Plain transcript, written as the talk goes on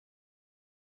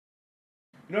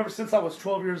You know, ever since I was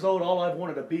 12 years old, all I've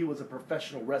wanted to be was a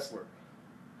professional wrestler.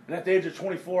 And at the age of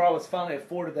 24, I was finally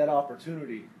afforded that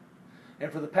opportunity. And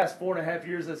for the past 4.5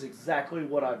 years, that's exactly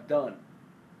what I've done.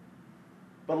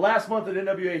 But last month at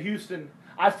NWA Houston,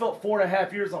 I felt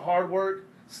 4.5 years of hard work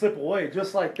slip away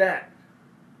just like that.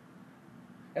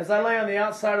 As I lay on the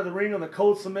outside of the ring on the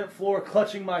cold cement floor,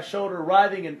 clutching my shoulder,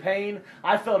 writhing in pain,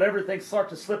 I felt everything start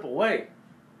to slip away.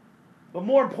 But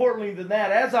more importantly than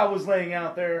that, as I was laying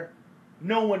out there,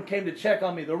 no one came to check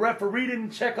on me. The referee didn't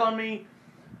check on me.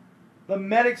 The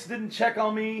medics didn't check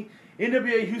on me.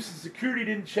 NWA Houston security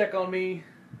didn't check on me.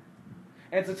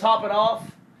 And to top it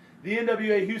off, the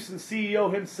NWA Houston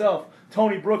CEO himself,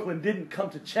 Tony Brooklyn, didn't come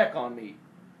to check on me.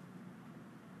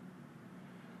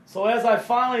 So as I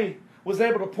finally was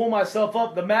able to pull myself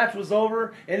up, the match was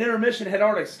over, and intermission had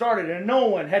already started, and no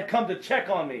one had come to check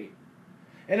on me.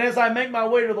 And as I make my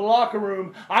way to the locker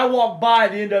room, I walked by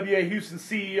the NWA Houston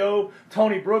CEO,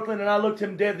 Tony Brooklyn, and I looked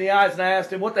him dead in the eyes and I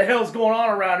asked him, "What the hell's going on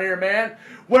around here, man?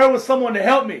 Where was someone to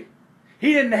help me?"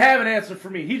 He didn't have an answer for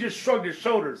me. He just shrugged his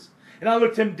shoulders. And I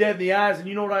looked him dead in the eyes, and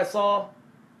you know what I saw?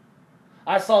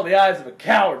 I saw the eyes of a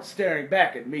coward staring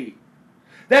back at me.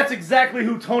 That's exactly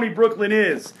who Tony Brooklyn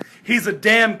is. He's a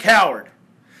damn coward.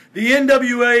 The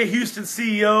NWA Houston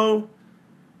CEO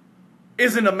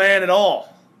isn't a man at all.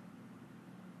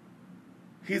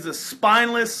 He's a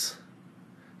spineless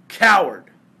coward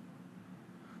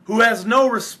who has no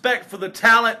respect for the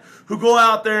talent who go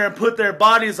out there and put their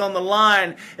bodies on the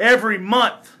line every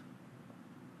month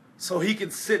so he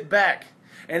can sit back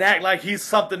and act like he's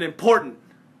something important.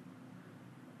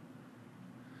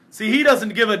 See, he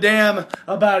doesn't give a damn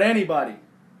about anybody.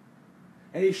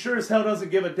 And he sure as hell doesn't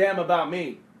give a damn about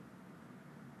me.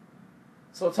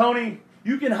 So, Tony,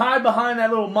 you can hide behind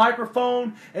that little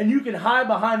microphone, and you can hide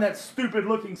behind that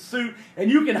stupid-looking suit,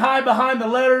 and you can hide behind the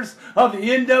letters of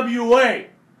the NWA.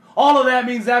 All of that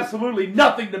means absolutely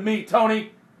nothing to me,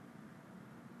 Tony.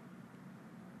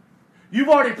 You've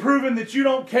already proven that you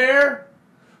don't care.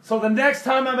 So the next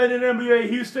time I'm at NWA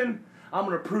Houston, I'm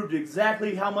going to prove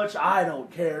exactly how much I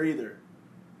don't care either.